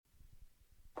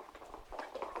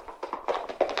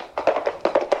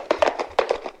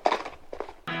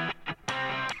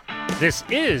This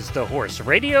is the Horse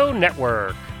Radio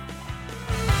Network.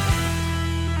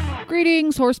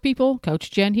 Greetings, horse people.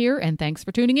 Coach Jen here, and thanks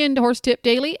for tuning in to Horse Tip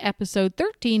Daily, episode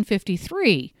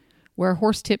 1353, where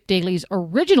Horse Tip Daily's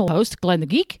original host, Glenn the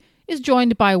Geek, is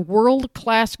joined by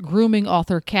world-class grooming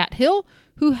author Kat Hill,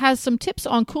 who has some tips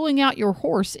on cooling out your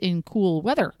horse in cool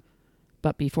weather.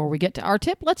 But before we get to our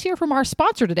tip, let's hear from our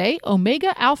sponsor today,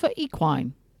 Omega Alpha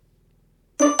Equine.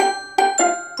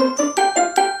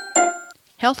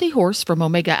 Healthy Horse from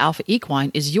Omega Alpha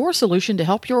Equine is your solution to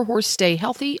help your horse stay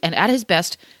healthy and at his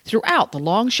best throughout the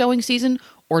long showing season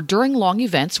or during long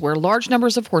events where large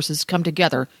numbers of horses come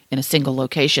together in a single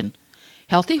location.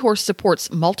 Healthy Horse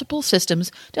supports multiple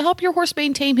systems to help your horse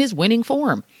maintain his winning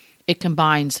form. It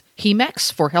combines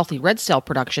Hemex for healthy red cell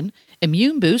production,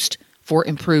 Immune Boost for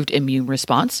improved immune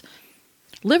response,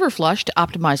 Liver Flush to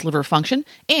optimize liver function,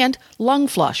 and Lung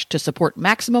Flush to support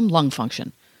maximum lung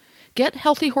function. Get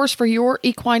Healthy Horse for your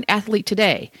equine athlete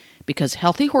today, because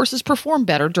healthy horses perform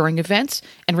better during events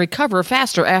and recover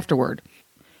faster afterward.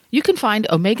 You can find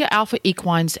Omega Alpha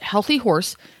Equine's Healthy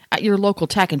Horse at your local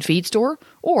tack and feed store,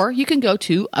 or you can go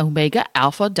to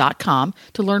omegaalpha.com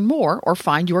to learn more or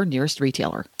find your nearest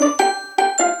retailer.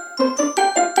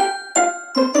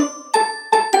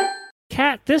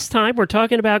 Kat, this time we're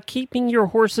talking about keeping your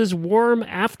horses warm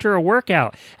after a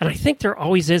workout, and I think there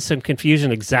always is some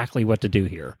confusion exactly what to do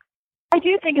here. I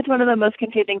do think it's one of the most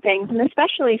confusing things, and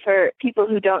especially for people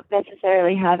who don't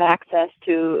necessarily have access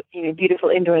to beautiful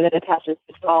indoor that attaches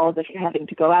to stalls. If you're having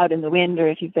to go out in the wind or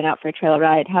if you've been out for a trail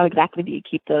ride, how exactly do you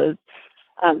keep those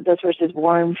horses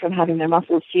warm from having their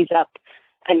muscles seize up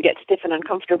and get stiff and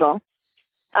uncomfortable?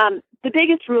 The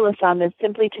biggest rule of thumb is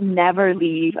simply to never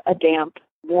leave a damp,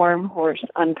 warm horse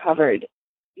uncovered.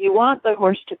 You want the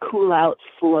horse to cool out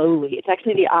slowly. It's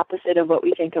actually the opposite of what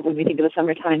we think of when we think of the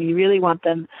summertime. You really want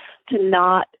them to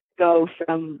not go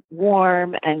from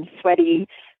warm and sweaty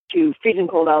to freezing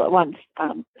cold all at once.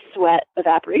 Sweat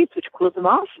evaporates, which cools them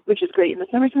off, which is great in the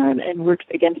summertime and works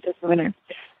against us in the winter.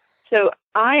 So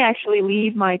I actually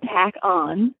leave my tack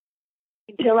on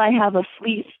until I have a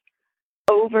fleece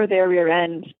over their rear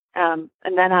end, and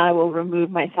then I will remove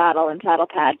my saddle and saddle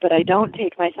pad. But I don't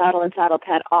take my saddle and saddle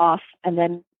pad off and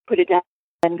then put it down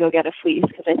and go get a fleece,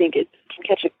 because I think it can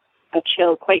catch a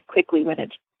chill quite quickly when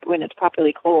it's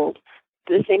properly cold.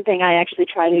 The same thing, I actually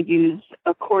try to use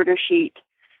a quarter sheet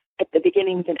at the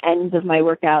beginnings and ends of my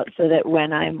workout so that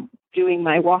when I'm doing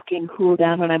my walking cool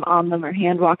down, when I'm on them or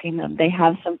hand walking them, they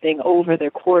have something over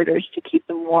their quarters to keep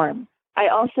them warm. I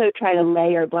also try to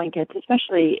layer blankets,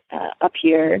 especially up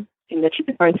here in the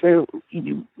tropical north, where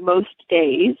most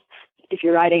days, if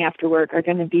you're riding after work, are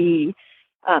going to be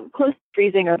close to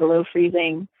freezing or below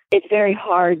freezing. It's very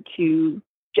hard to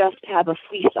just have a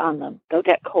fleece on them. They'll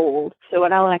get cold. So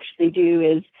what I'll actually do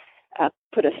is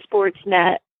put a sports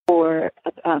net, or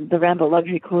the Rambo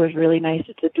Luxury Cooler is really nice.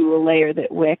 It's a dual layer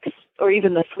that wicks, or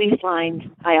even the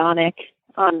fleece-lined Ionic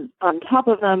on top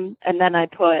of them, and then I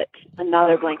put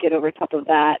another blanket over top of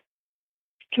that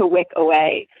to wick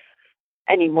away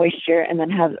any moisture, and then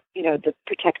have the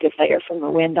protective layer from the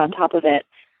wind on top of it.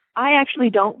 I actually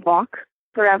don't walk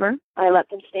forever. I let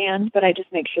them stand, but I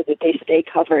just make sure that they stay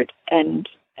covered. And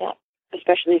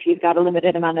especially if you've got a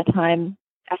limited amount of time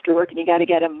after work and you got to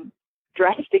get them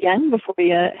dressed again before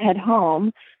you head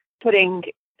home, putting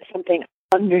something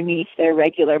underneath their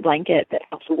regular blanket that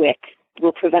helps wick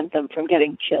will prevent them from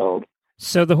getting chilled.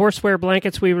 So the horsewear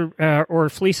blankets or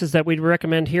fleeces that we'd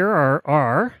recommend here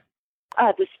are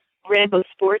the Rambo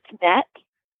Sports Net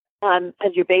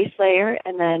as your base layer,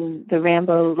 and then the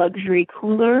Rambo Luxury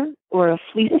Cooler or a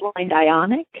fleece-lined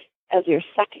Ionic as your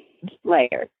second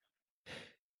layer.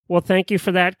 Well, thank you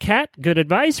for that, Kat. Good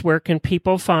advice. Where can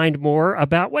people find more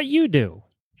about what you do?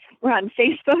 We're on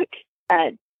Facebook,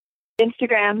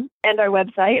 Instagram, and our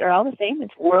website are all the same.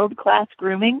 It's World Class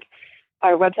Grooming.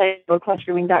 Our website is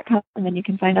worldclassgrooming.com, and then you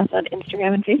can find us on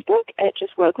Instagram and Facebook at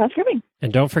just World Class Grooming.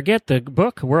 And don't forget the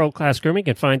book, World Class Grooming.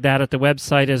 You can find that at the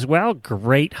website as well.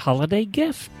 Great holiday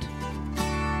gift.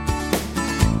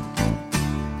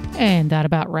 And that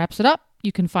about wraps it up.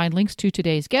 You can find links to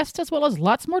today's guest as well as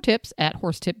lots more tips at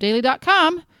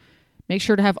horsetipdaily.com. Make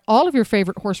sure to have all of your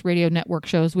favorite Horse Radio Network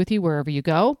shows with you wherever you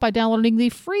go by downloading the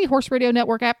free Horse Radio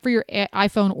Network app for your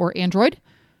iPhone or Android.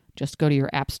 Just go to your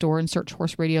app store and search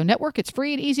Horse Radio Network. It's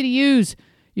free and easy to use.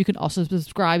 You can also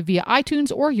subscribe via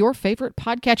iTunes or your favorite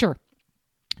podcatcher.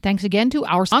 Thanks again to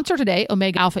our sponsor today,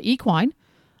 Omega Alpha Equine.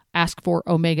 Ask for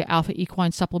Omega Alpha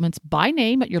Equine supplements by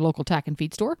name at your local tack and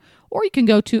feed store, or you can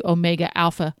go to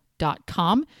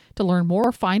omegaalpha.com to learn more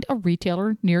or find a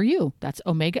retailer near you. That's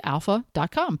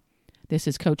omegaalpha.com. This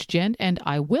is Coach Jen, and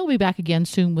I will be back again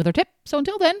soon with our tip. So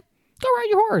until then, Go ride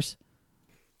your horse.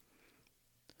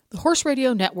 The Horse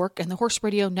Radio Network and the Horse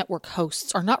Radio Network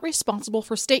hosts are not responsible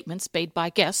for statements made by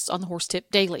guests on the Horse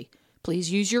Tip Daily.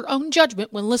 Please use your own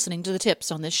judgment when listening to the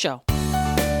tips on this show.